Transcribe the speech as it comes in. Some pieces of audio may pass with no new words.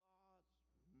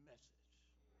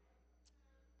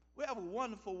We have a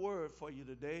wonderful word for you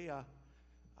today. I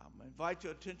invite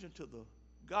your attention to the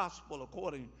gospel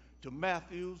according to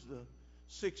Matthew, the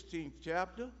 16th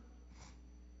chapter.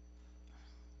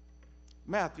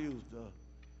 Matthew,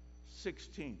 the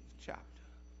 16th chapter.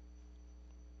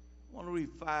 I want to read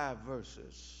 5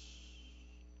 verses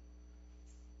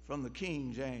from the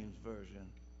King James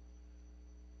Version,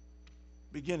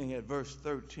 beginning at verse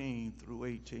 13 through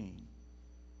 18.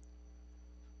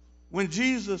 When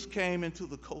Jesus came into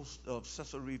the coast of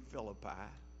Caesarea Philippi,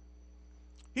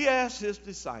 he asked his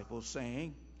disciples,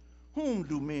 saying, "Whom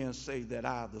do men say that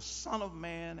I, the Son of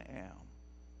Man, am?"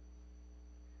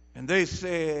 And they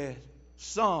said,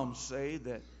 "Some say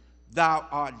that thou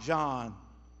art John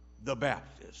the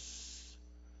Baptist,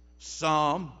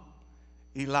 some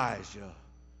Elijah,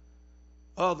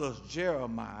 others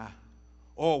Jeremiah,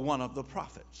 or one of the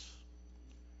prophets."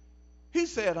 He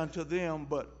said unto them,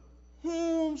 "But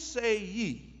whom say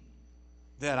ye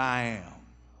that I am?"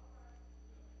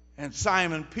 And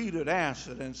Simon Peter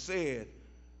answered and said,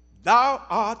 "Thou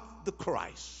art the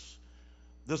Christ,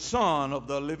 the Son of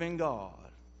the living God."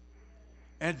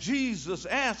 And Jesus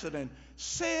answered and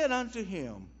said unto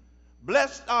him,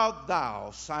 "Blessed art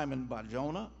thou, Simon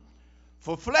Bar-Jonah,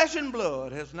 for flesh and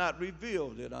blood has not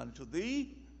revealed it unto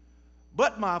thee,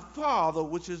 but my Father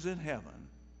which is in heaven.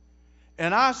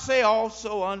 And I say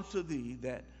also unto thee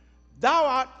that thou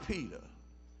art Peter,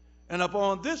 and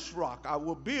upon this rock I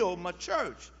will build my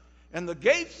church, and the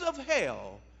gates of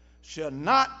hell shall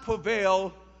not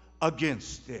prevail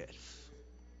against it."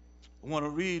 I want to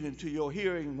read into your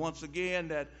hearing once again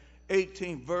that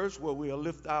 18th verse where we'll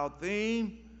lift our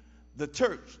theme, the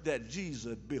church that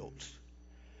Jesus built.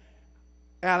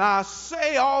 "And I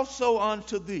say also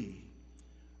unto thee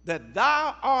that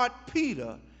thou art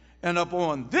Peter, and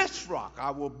upon this rock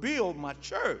I will build my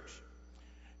church,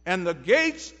 and the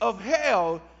gates of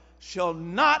hell shall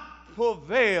not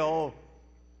prevail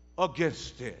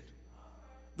against it."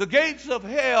 The gates of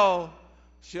hell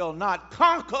shall not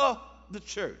conquer the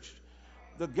church.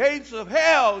 The gates of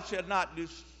hell shall not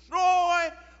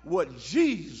destroy what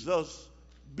Jesus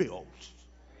built.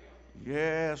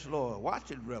 Yes, Lord.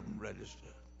 Watch it, Reverend Register.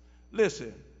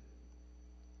 Listen.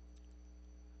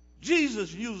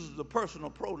 Jesus uses the personal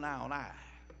pronoun I,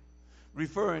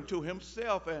 referring to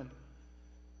himself, and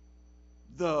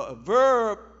the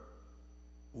verb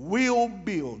will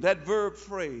build, that verb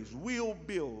phrase, will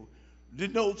build,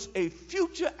 denotes a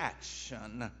future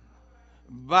action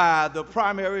by the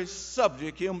primary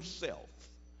subject himself,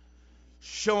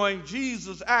 showing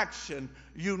Jesus' action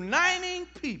uniting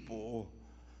people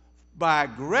by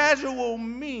gradual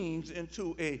means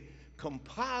into a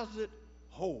composite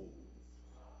whole.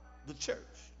 The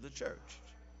church.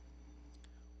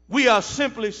 We are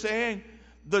simply saying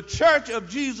the church of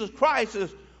Jesus Christ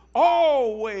is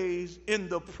always in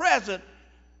the present,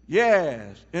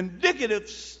 indicative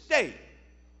state,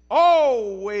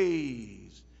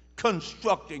 always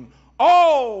constructing,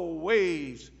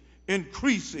 always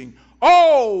increasing,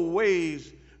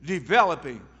 always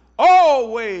developing,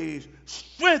 always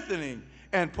strengthening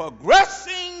and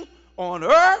progressing on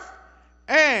earth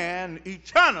and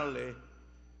eternally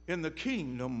in the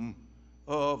kingdom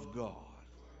of God.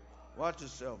 Watch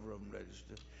yourself, Reverend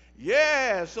Register.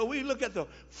 Yeah, so we look at the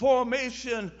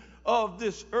formation of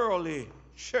this early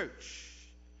church.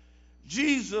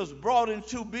 Jesus brought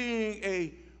into being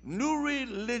a new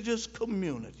religious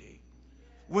community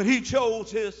when he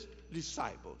chose his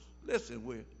disciples. Listen,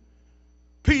 with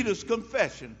Peter's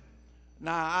confession.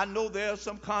 Now, I know there are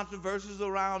some controversies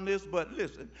around this, but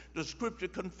listen, the scripture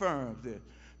confirms this.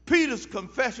 Peter's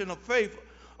confession of faith,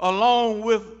 along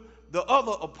with the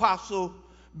other apostle,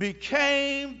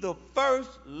 became the first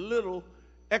little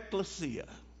ecclesia.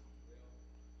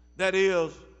 That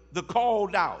is, the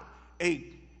called out, a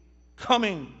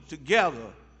coming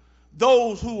together,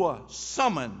 those who are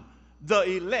summoned, the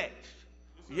elect.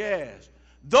 Yes,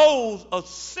 those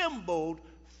assembled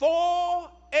for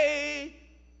a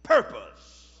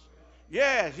purpose.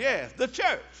 Yes, the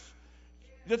church.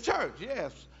 The church,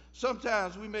 yes.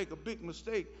 Sometimes we make a big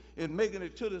mistake in making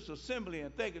it to this assembly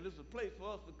and thinking this is a place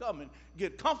for us to come and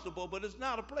get comfortable, but it's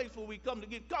not a place where we come to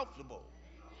get comfortable.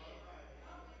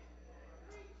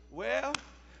 Well,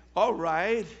 all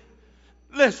right.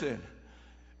 Listen,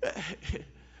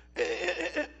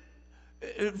 it's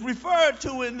referred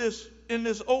to in this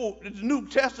New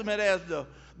Testament as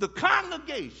the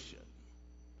congregation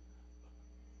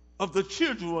of the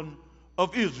children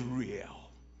of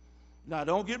Israel. Now,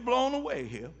 don't get blown away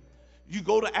here. You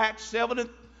go to Acts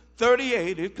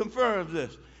 7:38, it confirms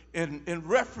this in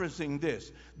referencing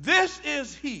this. This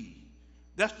is he.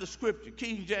 That's the scripture,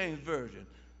 King James Version,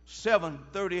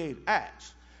 7:38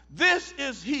 Acts. This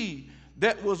is he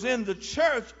that was in the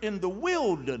church in the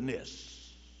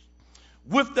wilderness,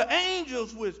 with the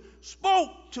angels which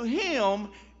spoke to him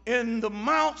in the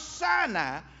Mount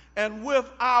Sinai, and with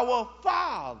our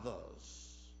fathers,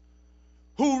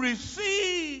 who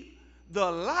received the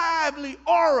lively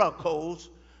oracles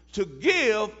to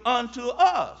give unto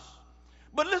us.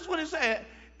 But listen what he said.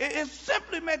 It's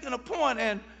simply making a point,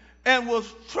 and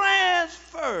was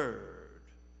transferred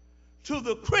to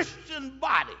the Christian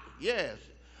body, yes,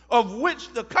 of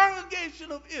which the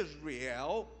congregation of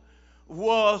Israel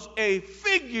was a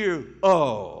figure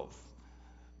of.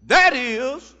 That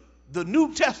is the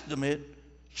New Testament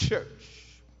church.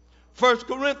 1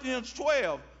 Corinthians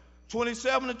 12,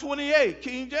 27 and 28,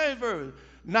 King James Version.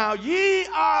 Now ye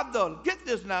are the, get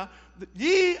this now,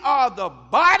 ye are the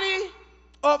body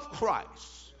of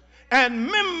Christ,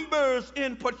 and members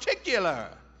in particular.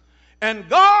 And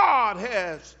God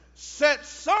has set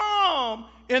some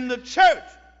in the church,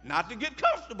 not to get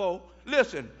comfortable.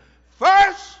 Listen,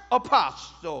 first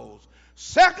apostles,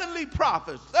 secondly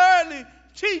prophets, thirdly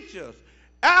teachers,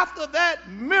 after that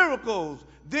miracles,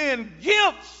 then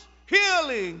gifts,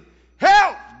 healing,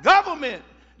 health, government,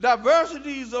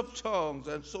 diversities of tongues,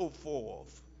 and so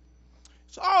forth.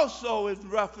 It's also in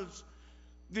reference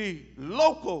the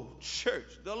local church,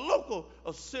 the local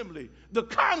assembly, the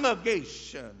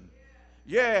congregation.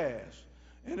 Yes.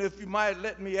 And if you might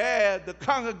let me add, the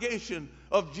congregation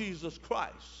of Jesus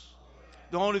Christ.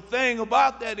 The only thing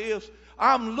about that is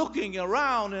I'm looking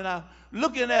around and I'm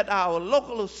looking at our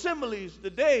local assemblies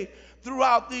today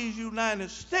throughout these United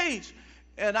States,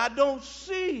 and I don't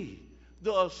see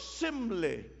the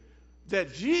assembly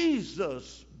that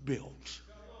Jesus built.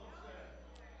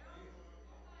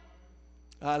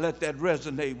 I'll let that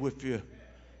resonate with you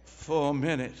for a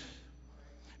minute.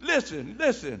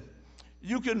 Listen.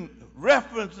 You can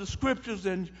reference the scriptures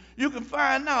and you can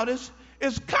find out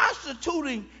it's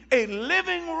constituting a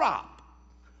living rock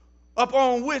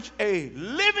upon which a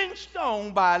living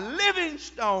stone by living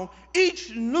stone,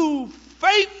 each new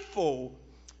faithful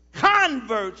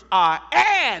converts are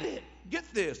added.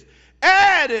 Get this,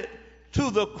 added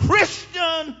to the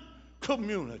Christian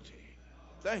community.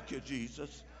 Thank you,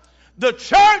 Jesus. The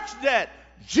church that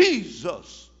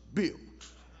Jesus built.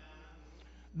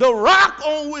 The rock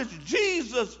on which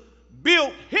Jesus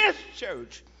built his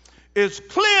church is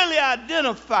clearly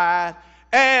identified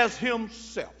as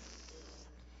himself.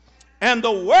 And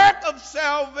the work of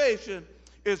salvation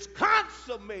is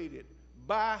consummated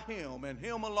by him and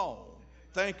him alone.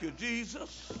 Thank you,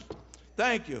 Jesus.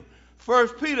 Thank you. 1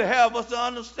 Peter have us to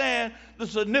understand the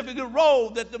significant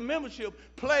role that the membership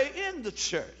play in the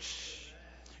church.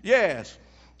 Yes.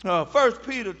 1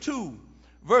 Peter 2.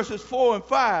 Verses 4 and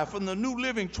 5 from the New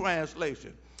Living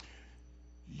Translation.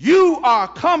 You are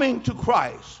coming to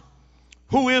Christ,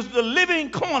 who is the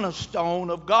living cornerstone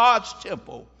of God's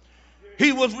temple.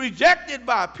 He was rejected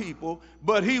by people,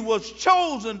 but he was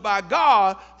chosen by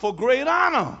God for great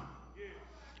honor.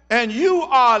 And you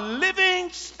are living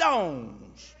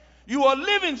stones. You are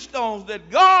living stones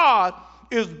that God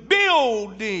is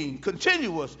building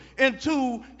continuous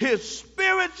into his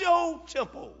spiritual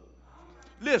temple.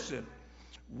 Listen.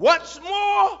 What's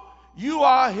more, you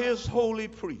are his holy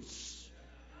priests.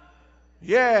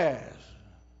 Yes.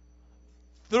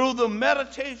 Through the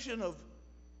meditation of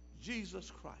Jesus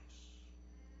Christ,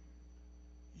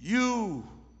 you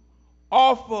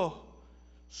offer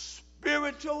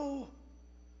spiritual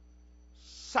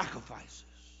sacrifices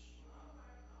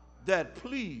that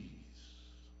please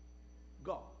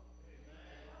God.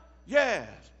 Yes.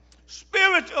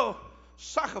 Spiritual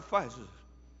sacrifices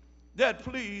that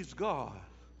please God.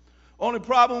 Only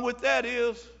problem with that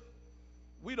is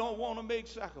we don't want to make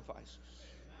sacrifices.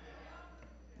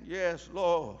 Yes,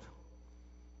 Lord.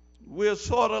 We're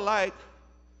sort of like,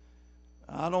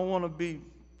 I don't want to be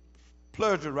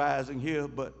plagiarizing here,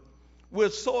 but we're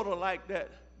sort of like that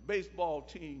baseball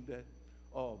team, that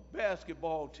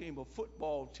basketball team, or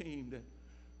football team that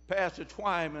Pastor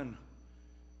Twyman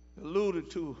alluded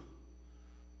to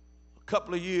a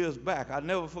couple of years back. I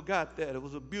never forgot that. It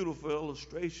was a beautiful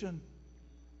illustration.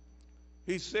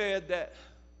 He said that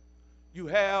you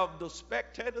have the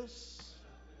spectators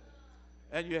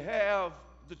and you have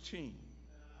the team.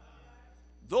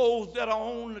 Those that are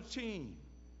on the team,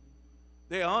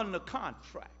 they are under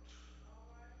contract.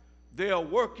 They are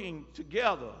working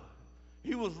together.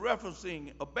 He was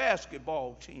referencing a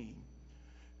basketball team.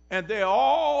 And they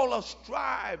all are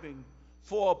striving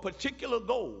for a particular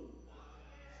goal.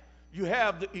 You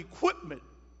have the equipment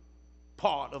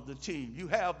part of the team. You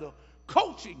have the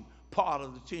coaching part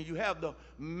of the team. You have the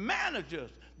managers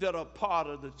that are part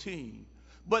of the team.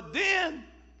 But then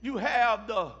you have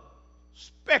the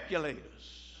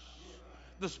speculators,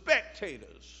 the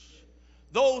spectators,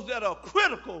 those that are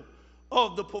critical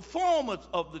of the performance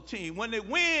of the team. When they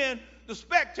win, the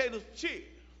spectators cheer.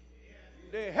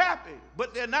 They're happy,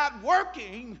 but they're not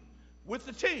working with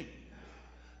the team.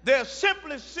 They're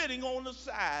simply sitting on the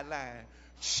sideline,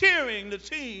 cheering the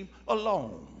team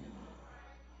along.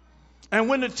 And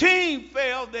when the team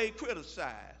fails, they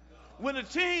criticize. When the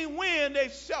team wins, they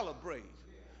celebrate.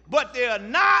 But they're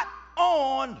not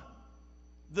on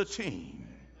the team.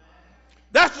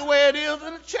 That's the way it is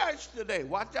in the church today.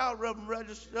 Watch out, Reverend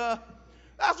Register.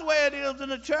 That's the way it is in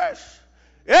the church.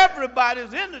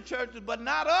 Everybody's in the church, but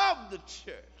not of the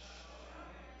church.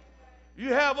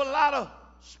 You have a lot of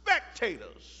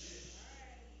spectators.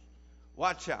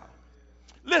 Watch out.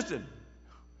 Listen,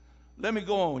 let me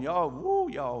go on.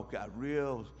 Y'all got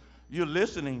real. You're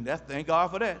listening. Thank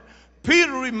God for that.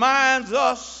 Peter reminds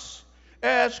us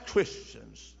as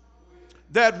Christians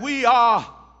that we are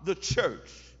the church,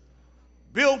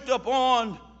 built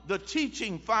upon the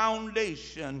teaching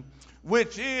foundation,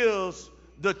 which is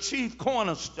the chief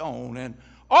cornerstone, and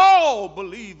all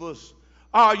believers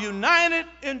are united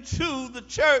into the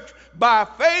church by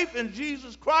faith in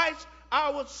Jesus Christ,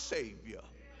 our Savior.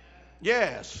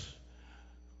 Yes,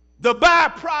 the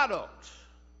byproduct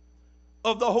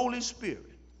of the Holy Spirit.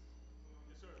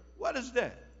 What is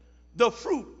that? The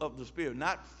fruit of the Spirit,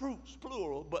 not fruits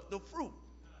plural, but the fruit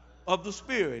of the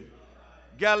Spirit.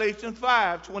 Galatians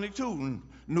 5:22,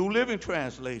 New Living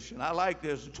Translation. I like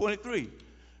this. 23.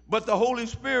 But the Holy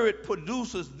Spirit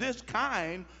produces this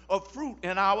kind of fruit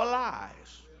in our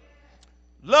lives.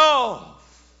 Love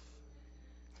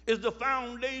is the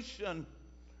foundation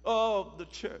of the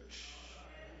church.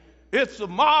 It's a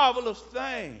marvelous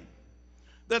thing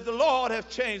that the Lord has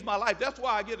changed my life. That's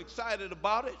why I get excited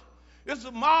about it. It's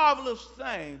a marvelous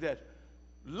thing that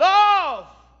love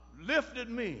lifted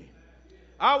me.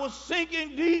 I was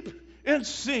sinking deep in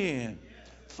sin,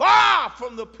 far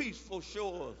from the peaceful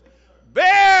shores,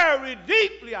 buried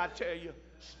deeply, I tell you,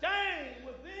 stained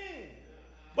within.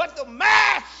 But the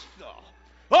master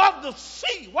of the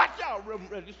sea, watch out,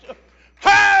 Reverend Register,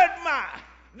 heard my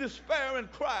despairing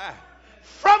cry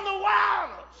from the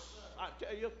waters, I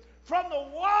tell you, from the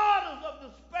waters of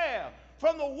despair,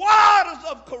 from the waters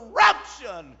of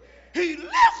corruption. He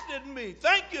lifted me.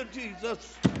 Thank you,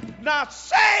 Jesus. Now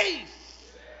safe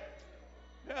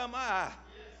am I.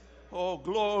 Oh,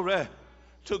 glory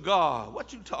to God.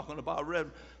 What you talking about,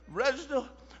 Reverend Register?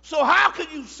 So how can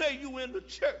you say you in the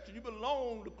church and you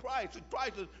belong to Christ and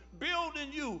Christ is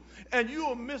building you and you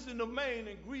are missing the main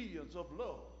ingredients of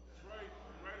love? That's right.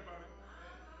 You're right about it.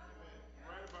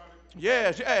 Right about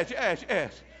it.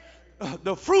 Yes.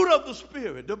 The fruit of the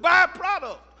Spirit, the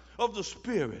byproduct of the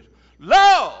Spirit.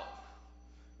 Love.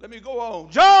 Let me go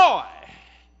on. Joy.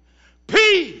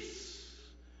 Peace.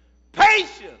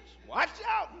 Patience. Watch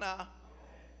out now.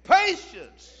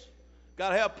 Patience. Got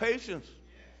to have patience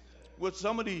with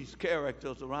some of these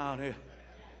characters around here.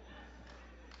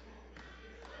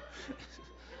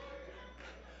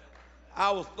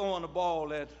 I was throwing the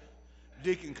ball at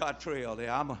Deacon Cottrell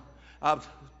there.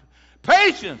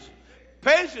 Patience.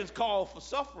 Patience calls for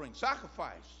suffering,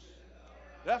 sacrifice.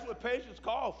 That's what patience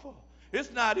calls for.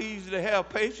 It's not easy to have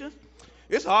patience.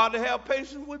 It's hard to have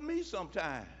patience with me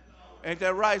sometimes. Ain't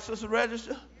that right, Sister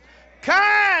Register?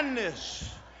 Kindness,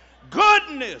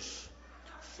 goodness,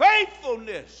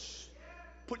 faithfulness.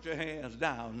 Put your hands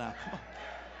down now. Come on.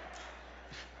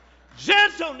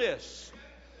 Gentleness,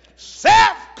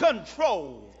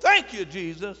 self-control. Thank you,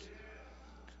 Jesus.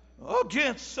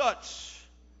 Against such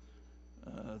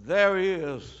there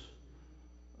is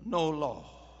no law.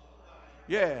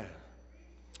 Yeah.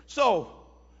 So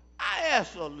I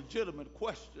ask a legitimate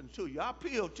question to you. I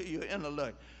appeal to your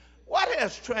intellect. What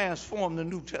has transformed the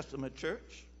New Testament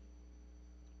church?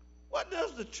 What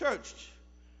does the church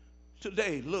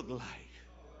today look like?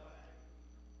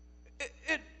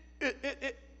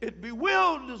 It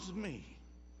bewilders me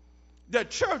that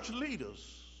church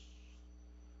leaders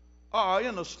are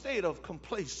in a state of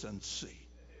complacency,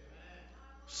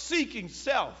 seeking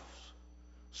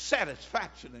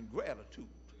self-satisfaction and gratitude,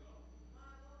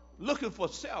 looking for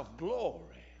self-glory.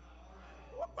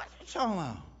 What you talking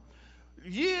about?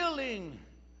 Yielding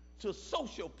to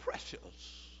social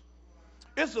pressures.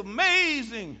 It's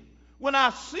amazing when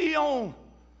I see on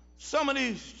some of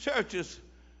these churches,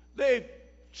 they've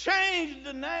changed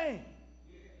the name.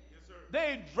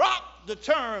 They dropped the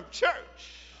term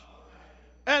church.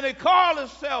 And they call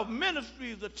themselves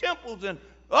ministries or temples and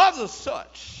other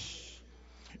such.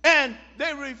 And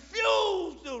they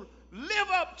refuse to live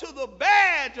up to the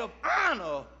badge of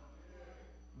honor,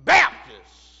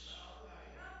 Baptists.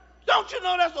 Don't you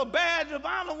know that's a badge of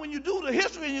honor when you do the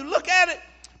history and you look at it?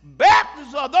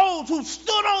 Baptists are those who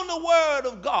stood on the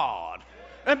word of God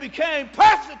and became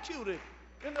persecuted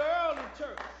in the early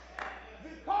church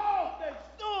because they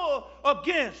stood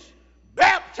against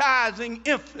baptizing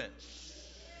infants,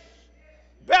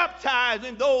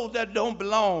 baptizing those that don't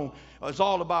belong. It's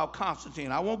all about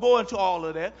Constantine. I won't go into all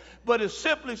of that, but it's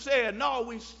simply saying, no,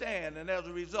 we stand. And as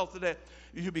a result of that,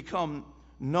 you become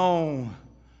known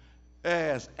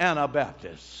as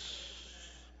Anabaptists.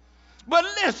 But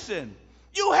listen,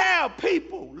 you have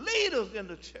people, leaders in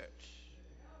the church,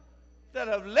 that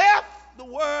have left the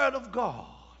word of God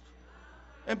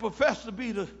and profess to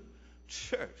be the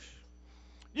church.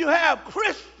 You have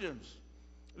Christians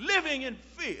living in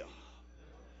fear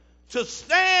to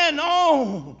stand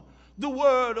on the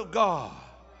word of God,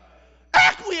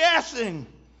 acquiescing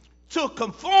to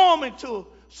conforming to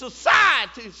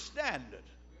society's standard.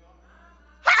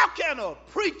 How can a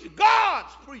preacher,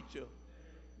 God's preacher,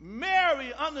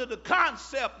 marry under the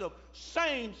concept of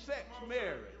same-sex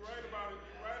marriage?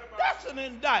 That's an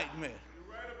indictment.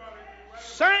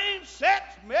 Same-sex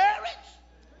marriage?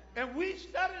 And we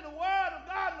study the word of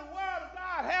God, and the word of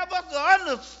God have us to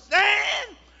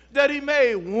understand that he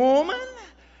made woman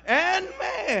and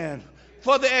man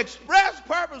for the express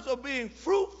purpose of being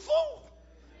fruitful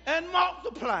and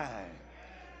multiplying.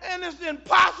 And it's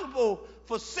impossible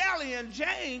for Sally and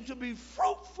Jane to be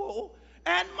fruitful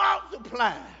and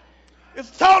multiply. It's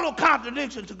total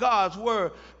contradiction to God's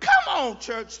word. Come on,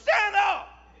 church, stand up.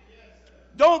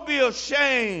 Don't be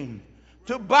ashamed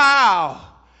to bow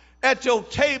at your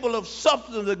table of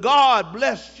substance that God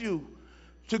blessed you,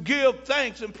 to give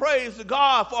thanks and praise to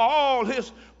God for all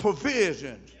his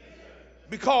provisions,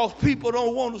 because people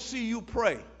don't want to see you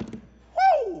pray.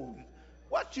 Whoa,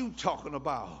 what you talking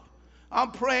about?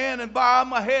 I'm praying and bowing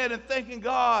my head and thanking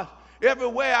God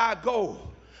everywhere I go,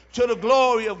 to the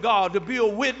glory of God, to be a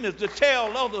witness, to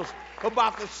tell others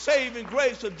about the saving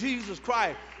grace of Jesus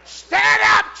Christ. Stand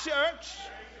up, church.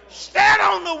 Stand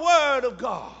on the word of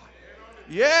God.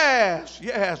 Yes,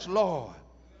 yes, Lord.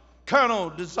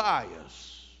 Carnal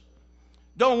desires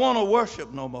don't want to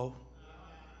worship no more.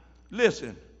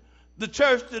 Listen, the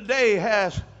church today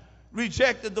has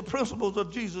rejected the principles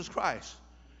of Jesus Christ.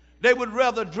 They would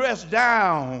rather dress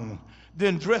down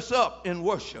than dress up in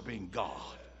worshiping God.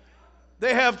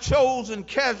 They have chosen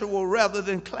casual rather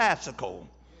than classical.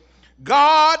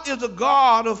 God is a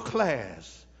God of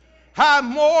class, high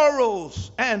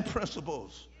morals and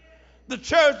principles. The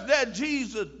church that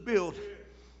Jesus built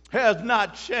has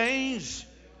not changed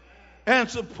and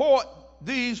support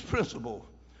these principles.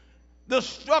 The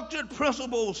structured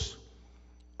principles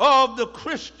of the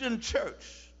Christian church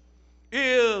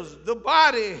is the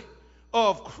body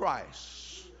of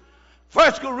Christ.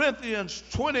 1 Corinthians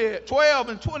 12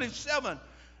 and 27,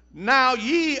 now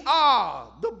ye are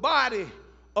the body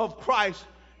of Christ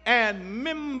and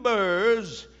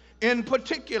members in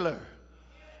particular.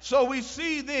 So we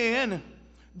see then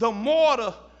the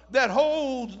mortar that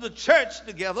holds the church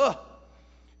together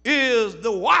is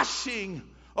the washing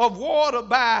of water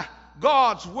by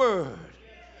God's word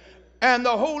and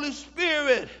the Holy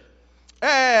Spirit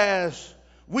as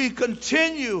we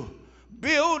continue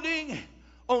building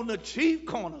on the chief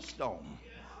cornerstone,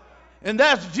 and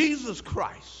that's Jesus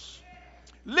Christ.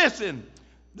 Listen,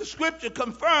 the scripture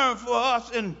confirmed for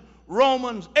us in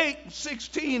Romans 8,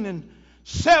 16 and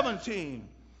 17.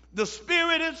 The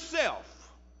Spirit itself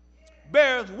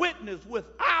bears witness with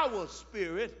our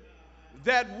spirit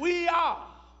that we are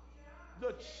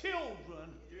the children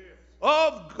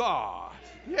of God.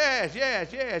 Yes,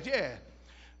 yes, yes, yes.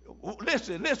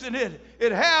 Listen,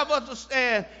 it have us to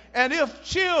stand, and if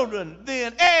children,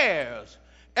 then heirs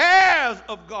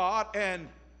of God, and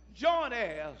joint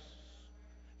heirs,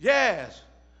 yes,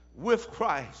 with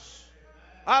Christ.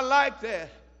 I like that.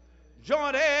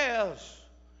 Joint heirs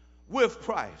with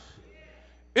Christ.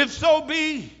 If so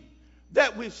be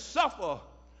that we suffer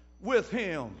with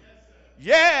him.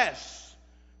 Yes.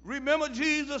 Remember,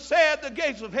 Jesus said the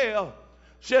gates of hell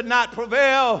should not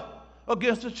prevail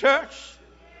against the church.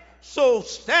 So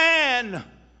stand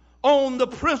on the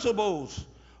principles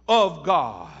of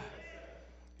God.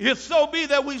 If so be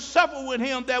that we suffer with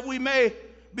him, that we may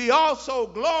be also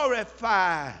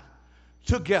glorified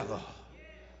together.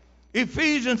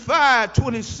 Ephesians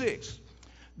 5:26,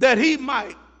 that he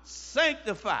might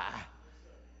sanctify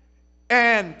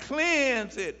and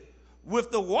cleanse it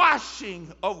with the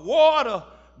washing of water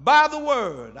by the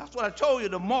word. That's what I told you,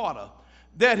 the mortar.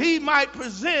 That he might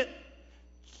present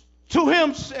to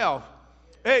himself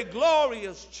a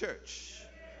glorious church,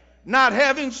 not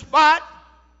having spot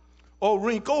or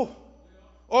wrinkle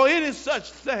or any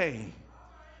such thing,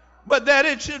 but that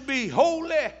it should be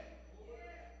holy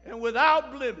and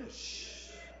without blemish.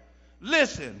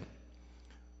 Listen,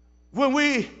 when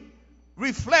we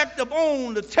reflect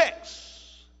upon the text,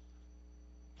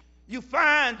 you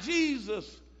find Jesus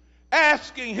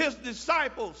asking his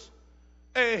disciples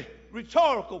a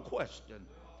rhetorical question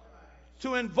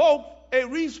to invoke a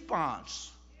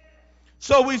response.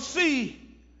 So we see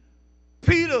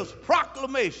Peter's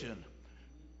proclamation,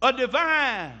 a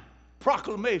divine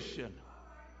proclamation,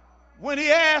 when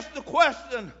he asked the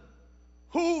question,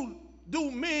 who do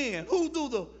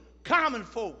the common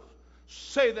folk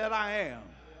say that I am?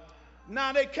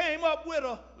 Now they came up with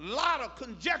a lot of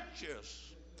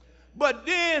conjectures, but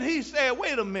then he said,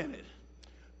 wait a minute,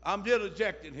 I'm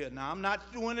interjecting here now. I'm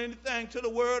not doing anything to the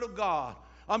word of God.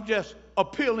 I'm just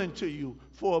appealing to you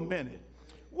for a minute.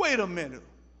 Wait a minute.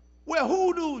 Well,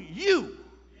 who do you?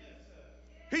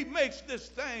 He makes this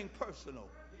thing personal.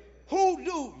 Who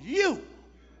do you,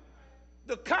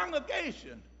 the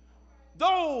congregation,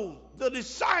 the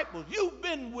disciples, you've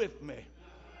been with me.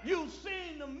 You've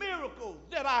seen the miracles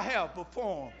that I have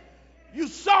performed. You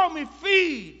saw me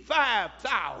feed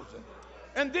 5,000.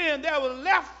 And then there was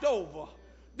leftover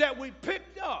that we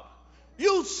picked up.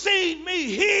 You've seen me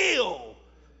heal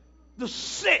the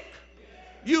sick.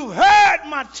 You heard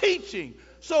my teaching.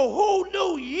 So who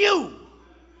do you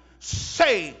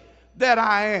say that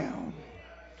I am?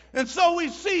 And so we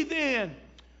see then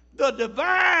the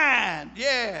divine,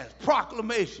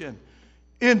 proclamation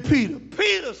in Peter.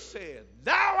 Peter said,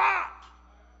 thou art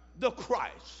the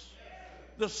Christ,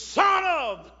 the Son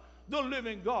of the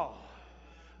living God.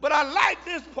 But I like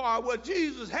this part where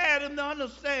Jesus had him to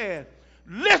understand,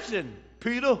 listen,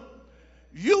 Peter,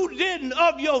 you didn't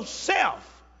of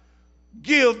yourself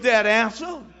give that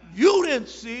answer. You didn't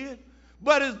see it,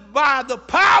 but it's by the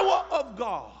power of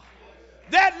God.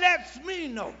 That lets me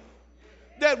know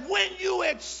that when you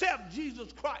accept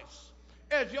Jesus Christ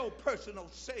as your personal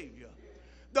Savior,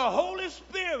 the Holy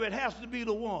Spirit has to be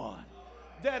the one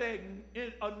that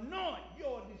anoints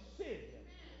your decision.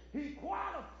 He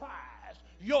qualifies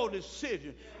your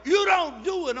decision. You don't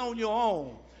do it on your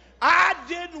own. I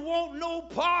didn't want no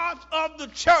parts of the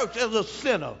church as a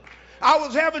sinner. I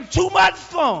was having too much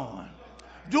fun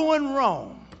doing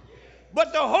wrong.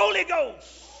 But the Holy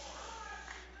Ghost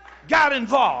got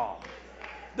involved.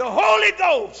 The Holy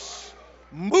Ghost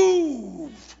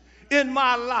moved in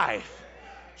my life.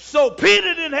 So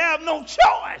Peter didn't have no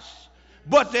choice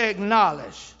but to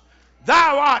acknowledge,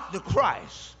 thou art the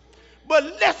Christ. But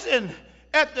listen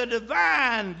at the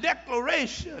divine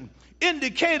declaration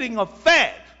indicating a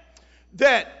fact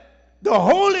that the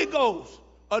Holy Ghost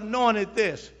anointed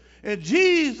this. And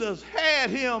Jesus had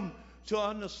him to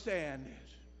understand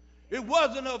this. It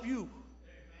wasn't of you,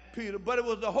 Peter, but it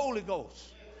was the Holy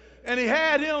Ghost. And he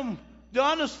had him to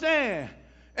understand,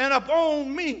 and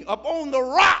upon me, upon the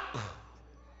rock,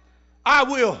 I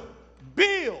will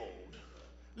build.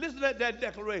 Listen at that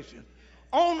declaration.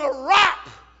 On the rock,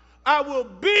 I will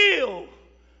build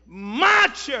my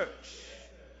church.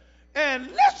 And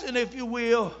listen, if you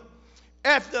will,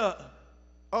 at the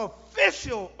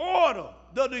official order,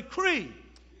 the decree,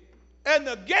 and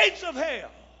the gates of hell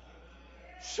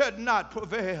should not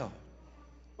prevail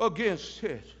against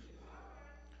it.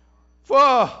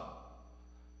 For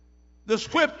the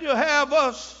scripture have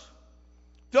us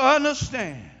to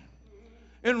understand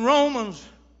in Romans,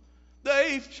 the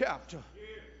 8th chapter,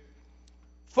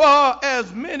 for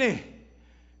as many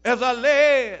as are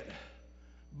led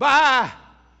by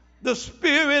the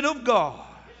Spirit of God,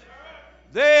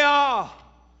 they are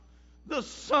the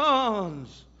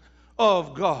sons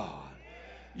of God.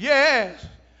 Yes,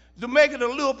 to make it a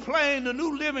little plain, the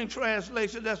New Living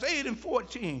Translation, that's 8 and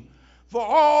 14. For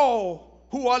all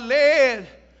who are led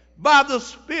by the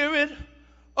Spirit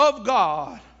of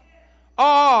God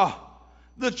are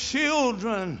the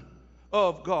children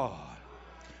of God.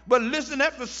 But listen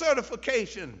at the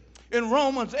certification in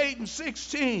Romans 8 and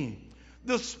 16.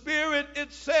 The Spirit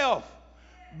itself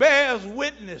bears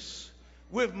witness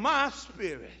with my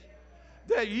spirit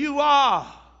that you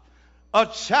are a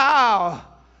child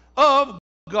of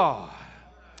God.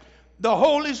 The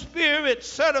Holy Spirit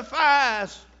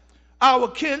certifies our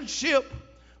kinship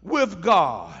with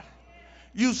God.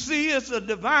 You see, it's a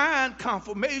divine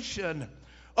confirmation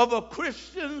of a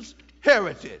Christian's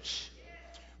heritage.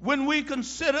 When we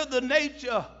consider the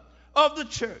nature of the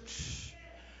church,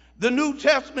 the New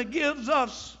Testament gives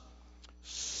us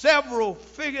several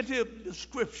figurative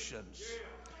descriptions.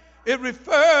 It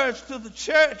refers to the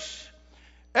church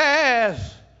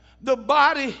as the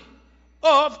body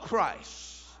of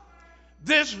Christ.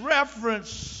 This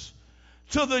reference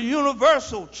to the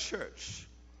universal church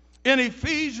in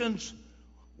Ephesians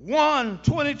 1,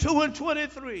 22 and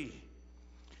 23,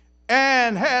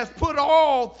 and has put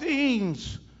all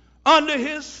things under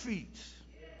his feet,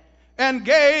 and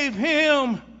gave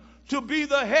him to be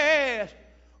the head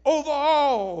over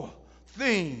all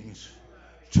things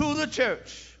to the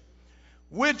church,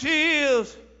 which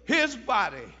is his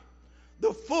body,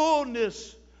 the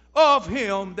fullness of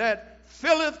him that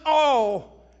filleth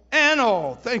all and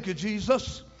all. Thank you,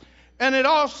 Jesus. And it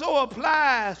also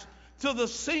applies to the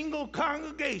single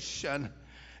congregation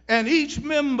and each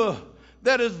member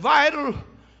that is vital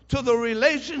to the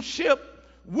relationship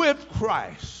with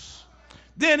Christ.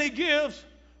 Then he gives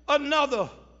another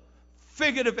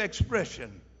figurative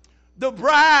expression, the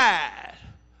bride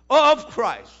of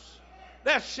Christ.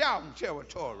 That's shouting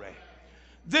territory.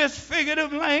 This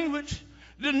figurative language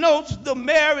denotes the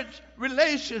marriage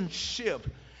relationship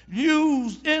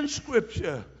used in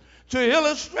Scripture to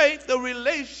illustrate the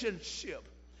relationship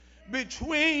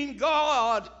between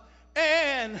God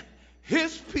and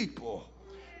his people,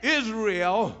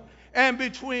 Israel, and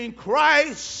between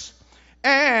Christ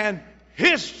and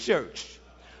his church.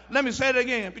 Let me say it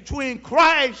again. Between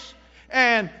Christ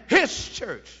and his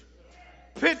church.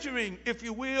 Picturing, if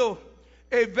you will,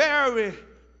 a very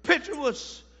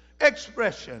picturesque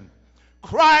expression.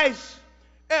 Christ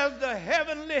as the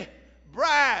heavenly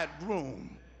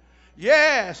bridegroom.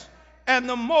 Yes, and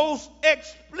the most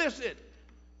explicit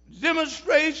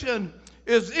demonstration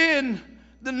is in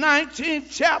the 19th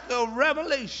chapter of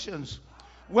Revelations,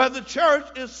 where the church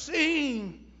is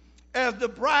seen as the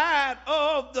bride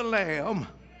of the Lamb,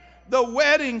 the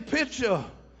wedding picture,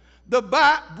 the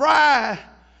bride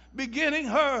beginning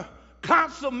her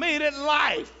consummated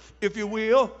life, if you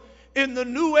will, in the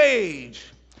new age.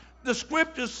 The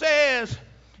scripture says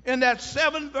in that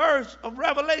 7th verse of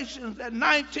Revelation, that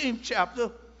 19th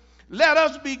chapter, let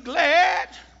us be glad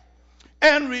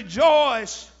and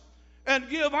rejoice and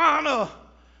give honor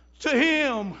to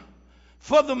him,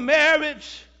 for the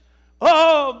marriage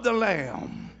of the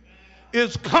Lamb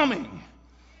is coming,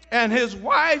 and his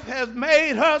wife has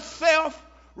made herself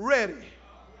ready.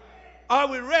 Are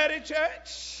we ready,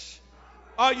 church?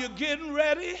 Are you getting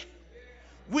ready?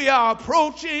 We are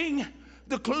approaching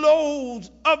the close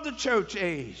of the church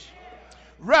age.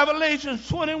 Revelation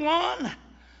 21,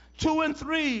 2 and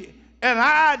 3. And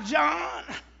I, John,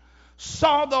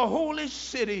 saw the holy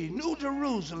city, New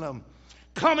Jerusalem,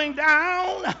 coming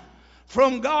down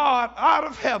from God out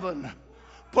of heaven,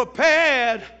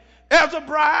 prepared as a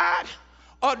bride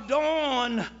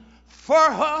adorned for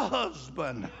her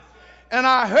husband. And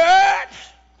I heard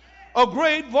a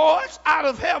great voice out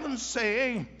of heaven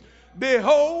saying,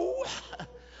 behold,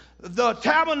 the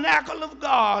tabernacle of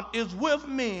God is with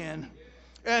men,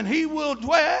 and he will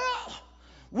dwell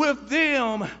with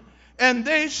them, and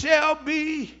they shall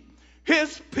be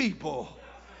his people.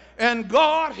 And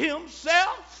God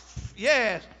himself,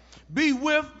 yes, be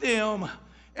with them,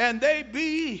 and they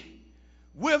be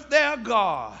with their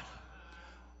God.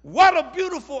 What a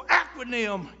beautiful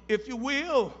acronym, if you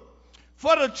will,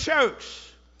 for the church.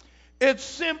 It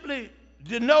simply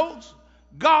denotes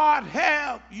God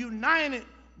have united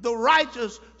the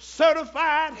righteous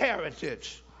certified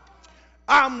heritage.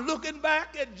 I'm looking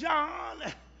back at John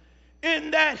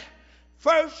in that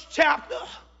first chapter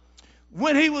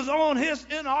when he was on his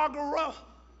inaugural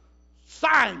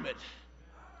assignment,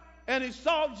 and he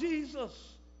saw Jesus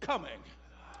coming,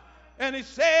 and he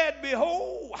said,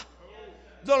 behold,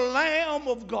 the Lamb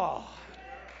of God,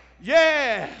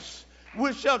 yes,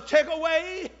 which shall take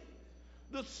away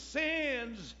the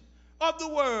sins of the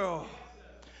world.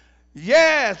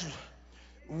 Yes,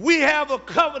 we have a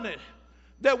covenant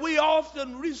that we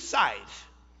often recite,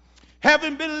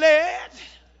 having been led,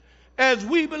 as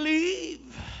we believe,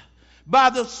 by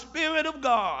the Spirit of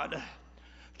God,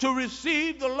 to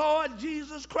receive the Lord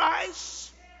Jesus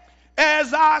Christ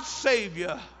as our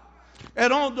Savior.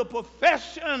 And on the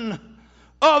profession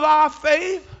of our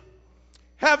faith,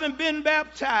 having been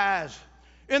baptized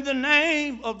in the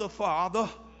name of the Father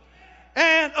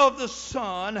and of the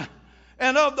Son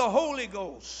and of the Holy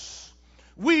Ghost,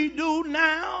 we do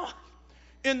now,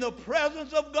 in the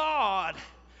presence of God,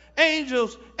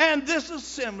 angels, and this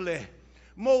assembly,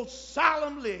 most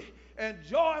solemnly and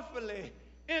joyfully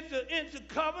enter into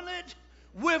covenant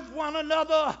with one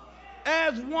another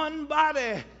as one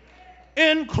body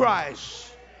in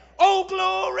Christ. Oh,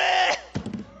 glory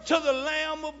to the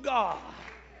Lamb of God.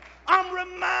 I'm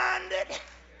reminded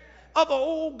of an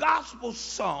old gospel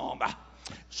song,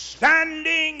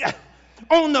 standing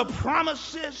on the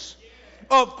promises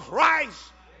of Christ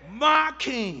my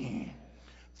King.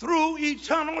 Through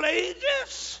eternal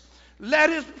ages, let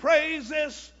his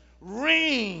praises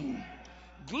ring.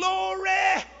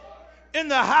 Glory In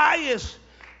the highest,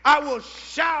 I will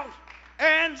shout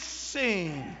and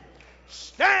sing,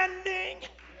 standing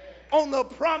on the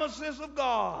promises of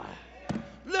God.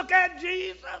 Look at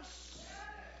Jesus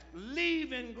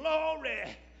leaving glory,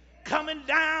 coming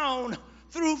down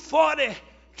through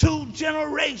 42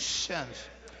 generations.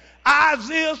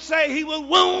 Isaiah say he was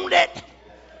wounded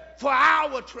for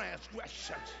our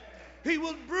transgressions. He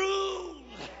was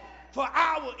bruised for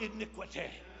our iniquity.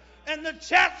 And the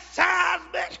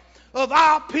chastisement of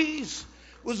our peace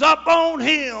was up on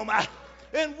him.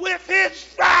 And with his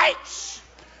stripes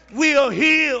we are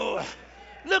healed.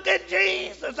 Look at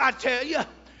Jesus, I tell you.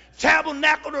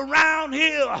 Tabernacled around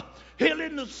here,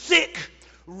 healing the sick,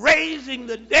 raising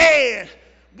the dead.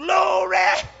 Glory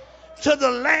to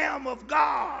the Lamb of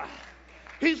God.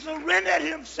 He surrendered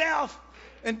himself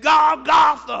in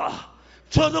Golgotha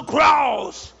to the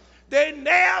cross. They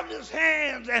nailed his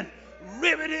hands and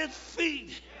riveted his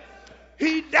feet.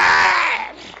 He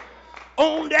died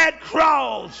on that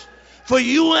cross for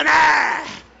you and I.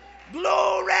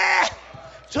 Glory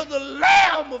to the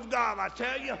Lamb of God, I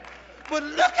tell you. But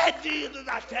look at Jesus,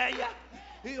 I tell you.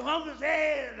 He hung his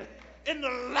head in the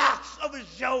locks of his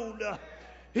shoulder.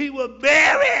 He was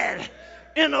buried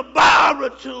in a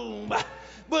borrowed tomb.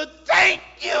 But thank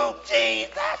you,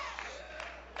 Jesus.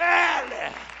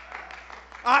 Early.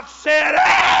 I said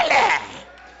early.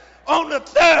 On the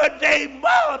third day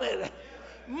morning,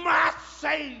 my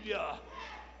Savior.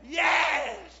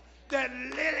 Yes, that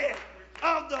lily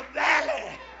of the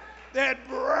valley, that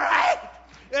bright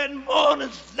and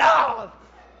morning star.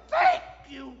 Thank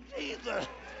you, Jesus.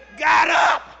 Got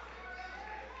up.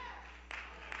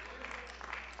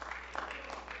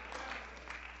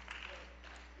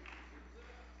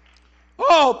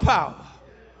 All power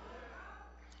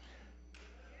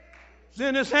is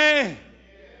in his hand.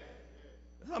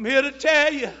 I'm here to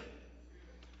tell you,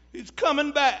 he's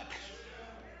coming back.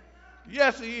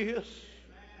 Yes, he is.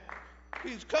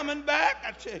 He's coming back,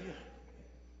 I tell you,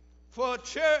 for a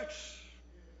church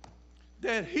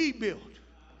that he built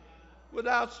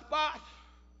without spot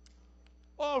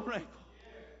or wrinkle.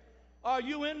 Are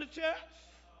you in the church?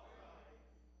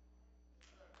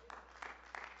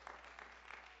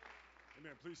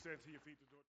 Amen. Please stand to your feet.